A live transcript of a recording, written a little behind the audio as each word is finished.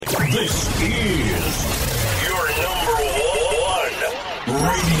This is your number one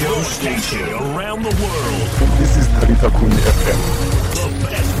radio station around the world. This is Talita Kumi FM. The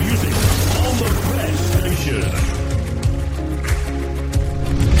best music on the best station.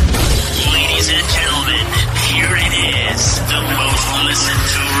 Ladies and gentlemen, here it is. The most listened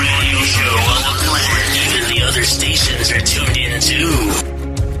to radio show on the planet. Even the other stations are tuned in too.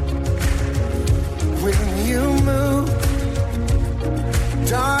 When you move,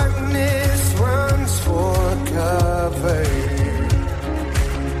 darkness runs for cover.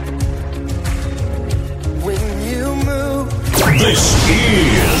 When you move, This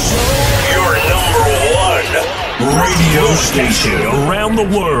is your number one radio station around the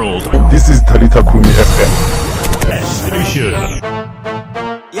world. This is Talita Kumi FM. Best station.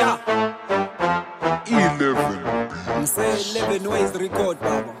 Yeah, 11. I'm saying 11 ways record,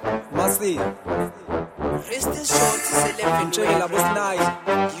 Baba. Masi. Ngitshela bosinayi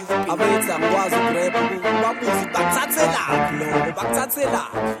abethi angikwazi ukurap babuza bakuthathelaphi lokho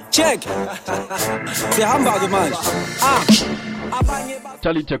bakuthathelaphi check sihamba-ke manje abanye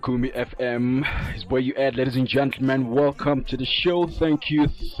Talita Kumi FM is where you at, ladies and gentlemen. Welcome to the show.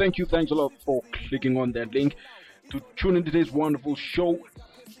 Thanks a lot for clicking on that link to tune into today's wonderful show.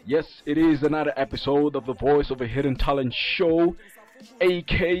 Yes, it is another episode of the Voice of a Hidden Talent show,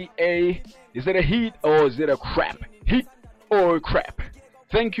 aka is it a hit or is it a crap? Hit or crap?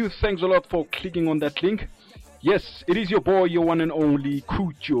 Thanks a lot for clicking on that link. Yes, it is your boy, your one and only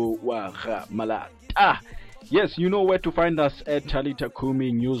Kucho Malata. Yes, you know where to find us at Talita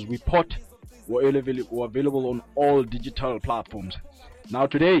Kumi News Report. We're available on all digital platforms. Now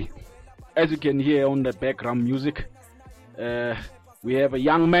today, as you can hear on the background music, we have a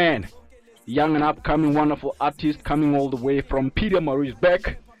young and upcoming wonderful artist coming all the way from Peter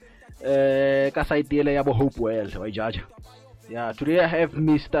Marisburg. Yeah, today I have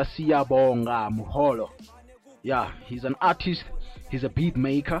Mr. Siyabonga Muholo. Yeah, he's an artist, he's a beat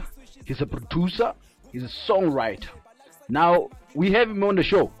maker, he's a producer, he's a songwriter. Now, we have him on the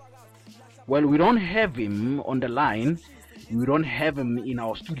show. Well, we don't have him on the line, we don't have him in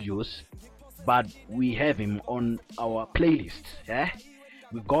our studios, but we have him on our playlist. Yeah?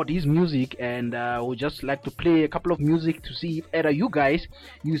 We got his music, and we just like to play a couple of music to see if either you guys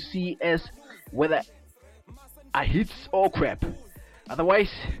you see as whether a hits or crap.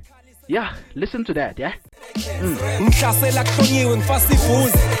 Otherwise, yeah, listen to that, yeah. ngihlasela kuhlonyiwe ngifasa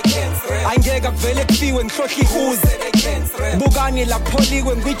ivuze angeke kuvele kufiwe ngihlohla ihuze bukani la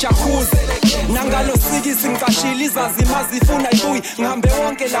kupholiwe ngwijacuzzi nangalo sikisi ngicashile izazi mazifuna ibuyi ngihambe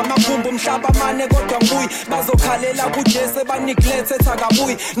wonke lamakhumbu umhlaba mane kodwa ngibuyi bazokhalela kujese baneglect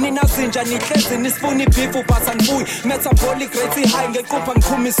ethakabuyi nina zinja nihlezi nisifuna ibhifu but angibuyi metabolic rate high ngequpha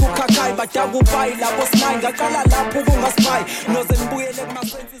ngiqhumisa ukhakhayi badakubayi labo sinayi ngaqala lapho kungasibhayi noze ngibuyele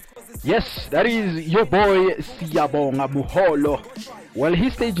kumasensi. Yes, that is your boy Siyabonga Muholo. Well,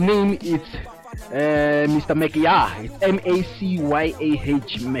 his stage name is Mr. Mekia.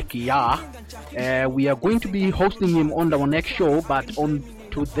 It's Macyah Mekia. We are going to be hosting him on our next show, but on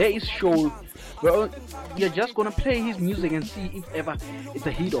today's show, well, we are just gonna play his music and see if ever it's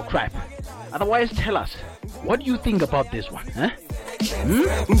a hit or crap. Otherwise, tell us, what do you think about this one, huh?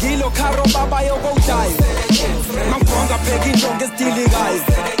 Ngilo karo baba yokodayo Mangibonga pheka injongo esidilikayo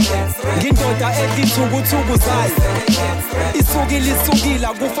Ngindoda etithuku zayo Isukile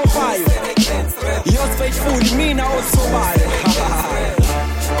kufofayo Yours faithful mina osubayo.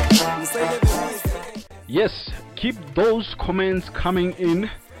 Yes, keep those comments coming in.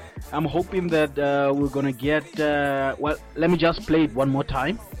 I'm hoping that we're gonna get well, let me just play it one more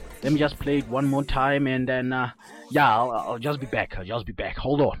time. And then yeah, I'll just be back.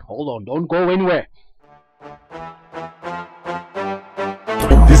 Hold on, don't go anywhere.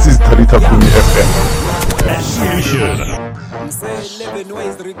 This is Talita Kumi FM. Best station. I'm saying 11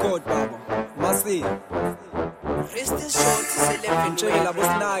 ways record, Baba. Masi. Ngitshela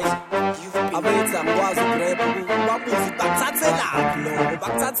bosinayi abethi angikwazi ukurap babuza bakuthathelaphi lokho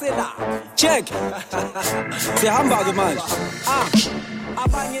bakuthathelaphi check sihamba-ke manje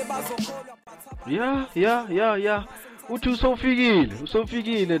abanye bazokholwa. Yeah. Uthi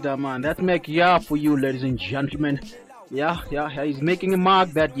usofikile da man. That's Mekia for you, ladies and gentlemen. Yeah, he's making a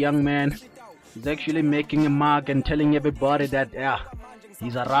mark, that young man. He's actually making a mark and telling everybody that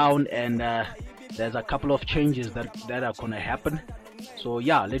he's around, and there's a couple of changes that are gonna happen. So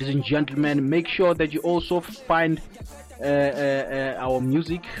yeah, ladies and gentlemen, make sure that you also find our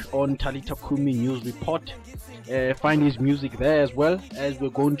music on Talita Kumi News Report. Find his music there, as well as we're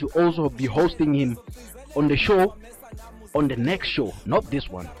going to also be hosting him on the show. on the next show, not this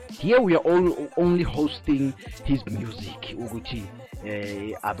one. Here we are all only hosting his music. Uguti,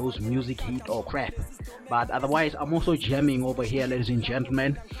 are those music hit or crap? But otherwise, I'm also jamming over here, ladies and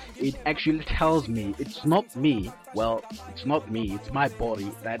gentlemen. It actually tells me it's not me. Well, it's not me. It's my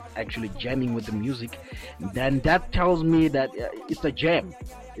body that actually jamming with the music. Then that tells me that it's a jam.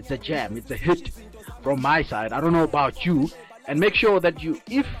 It's a jam. It's a hit from my side. I don't know about you. And make sure that you,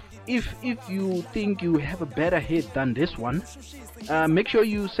 if you think you have a better hit than this one, make sure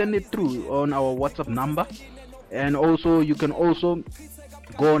you send it through on our WhatsApp number. And also you can also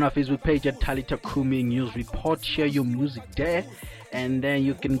go on our Facebook page at Talita Kumi News Report, share your music there, and then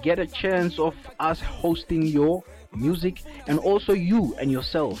you can get a chance of us hosting your music, and also you and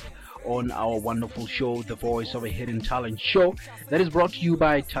yourself on our wonderful show, The Voice of a Hidden Talent Show, that is brought to you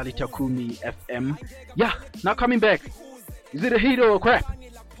by Talita Kumi FM. Yeah, now coming back, is it a hit or a crap?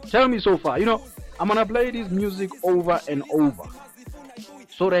 Tell me so far. I'm gonna play this music over and over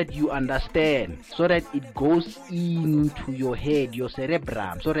so that you understand, so that it goes into your head, your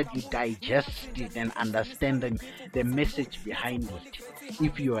cerebrum, so that you digest it and understand the message behind it.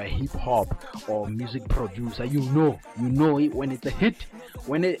 If you're a hip-hop or music producer, you know it when it's a hit.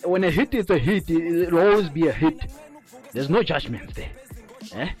 When a hit is a hit, it'll always be a hit. There's no judgment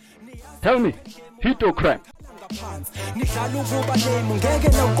there. Tell me, hit or crap? Nidlala ukuba lame ngeke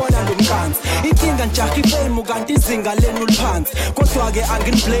nokona lomkanzi inkinga njaha ifame kanti izinga lenu liphansi kodwa ke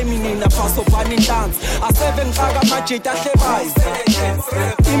anginiblame nina phasovana inhlanzi aseve ngifaka amajeti ahlebayo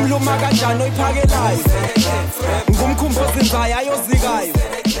imluma kanjani oyiphakelayo ngumkhumbuzi inzaya ayozikayo.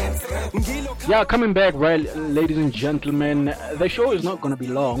 Yeah, coming back, right, ladies and gentlemen. The show is not going to be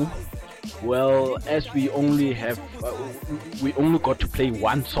long. Well, as we only got to play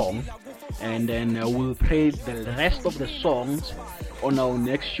one song, and then we'll play the rest of the songs on our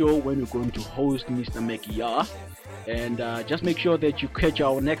next show when we're going to host Mr. Mekia. And just make sure that you catch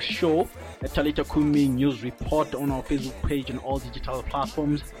our next show at Talita Kumi News Report on our Facebook page and all digital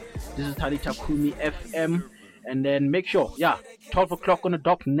platforms. This is Talita Kumi FM. And then make sure, 12 o'clock on the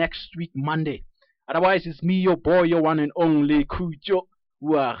dot next week, Monday. Otherwise, it's me, your boy, your one and only Kujo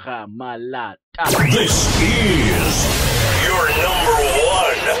Waramalata. This is your #1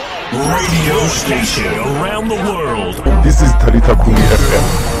 radio station around the world. This is Talita Kumi FM.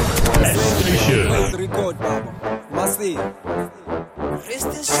 Station. Record, Baba. Masi. Rest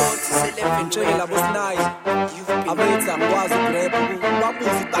in short, enjoy la bosnai. Abetsa ngwazi grab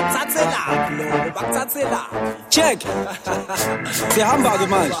babuzi bakuthathela lo bakuthathela. Check. Sihamba ke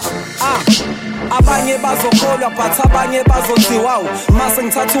manje. Abanye bazokholwa but abanye bazothi wow. Mase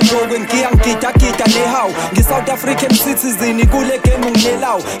ngithatha ubokwe ngiyangigida nehawu. Ngi-South African citizen kule game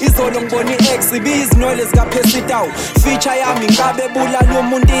nginelawo. Izolo ngibona i-X ibizinwele zikaPesitawu. Feature yami ngabe bulala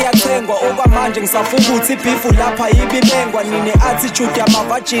umuntu iyathengwa okwamanje ngisafuna ukuthi ibifu lapha yibibengwa nine attitude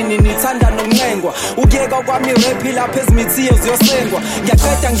yamavajini nithanda nokuncengwa. Ukuyeka kwami rap lapha ezimithiyo ziyosengwa.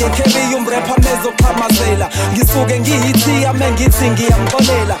 Ngiyaqeda ngecarry umrapper mezoqhamazela. Ngisuke ngiyithiya mengithi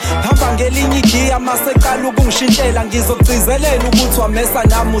ngiyamxolela. Hamba ngelinye igiya maseqala ukungishintshela ngizogcizelela ukuthi wamesa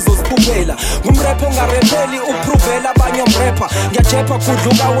nami uzoziphuphela. Ngumrapper ongarepeli uprovela abanye omrapper. Ngiyajepha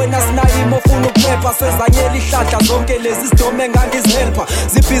kudluka wena sinayimo ufuna ukuphepha sezanyela ihlahla zonke lezi sidome ngangizihelpa.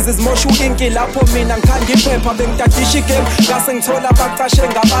 Zibhizi zimosha inki lapho mina ngikhanda iphepha bengitadisha igame ngase ngithola abaqashe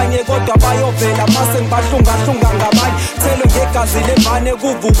ngabanye kodwa bayovela mase ngibahlunga ngabanye. Thelo ngegazi levane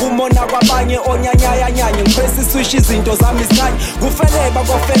kuvuka umona kwabanye onyanyayanyanye ngifesa iswish izinto zami isikhanye. Kufeleba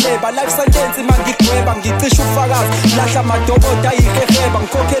kofeleba life sentence mangigweba ngicisha ufakazi lahla amadokoda ayiheheba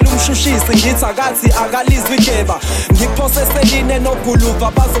ngikhokhela umshushisi ngithi akathi akalizwe igeba. Ngikuphosesela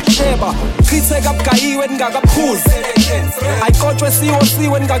noguluva bazokusheba chitheka abugayiwe ningakaphuzi ayikotshwe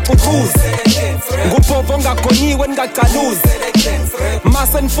siwe ningacucuzi ngubhovo ongagonyiwe ningacaluzi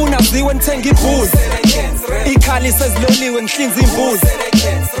mase nifuna ziwe nithenga ibhuzi ikhali seziloliwe ngihlinza imbuzi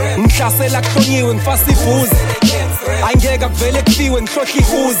ngihlasela kuhlonyiwe ngifasa ibhuzi ayingeka kuvele kufiwe ngihlohla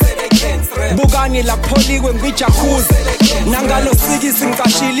ihuzi bukani lapholiwe ngwijacuzzi nangalo sikisi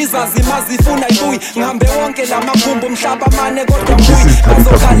ngicashila izazi mazifuna ibuyi ngihambe wonke lamakhumbu umhlaba amane kodwa mbuyi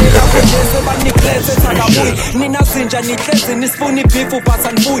bazokhalela kujese baneglete thakabuyi nina zinja nihlezi nisifuna ibifu but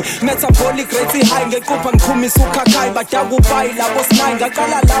anfuyi metabolic rate high ngequpha ngiqhumisa ukhakhayi badakubayi labo sinayi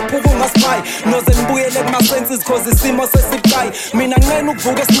ngaqala lapho kungasiphayi noze nibuyele kuma senses cause isimo sesibucayi mina nginqena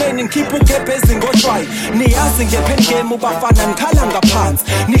ukuvuka esimeni ngikhipha ugebhezi ngoshwayi niyazi ngepen game ubafana nikhala ngaphansi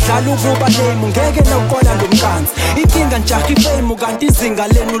nidlala ukuba lame ngeke nokola lomkanzi inkinga njaha ifame kanti izinga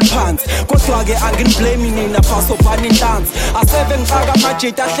lenu liphansi kodwa ke anginiblame nina phaso bani inhlanzi asebe ngixaka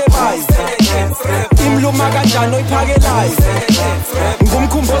amajita ahlebayo imluma kanjani oyiphakelayo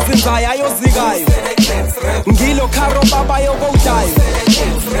ngumkhumbuzi nzaya ayozikayo ngilo kharo baba yokodayo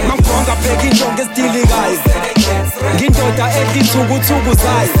mangibonga pheka injongo esidilikayo ngindoda edithukuthuku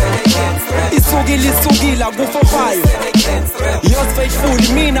zayo isukile kufofayo yours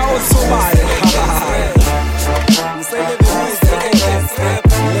faithful mina osubayo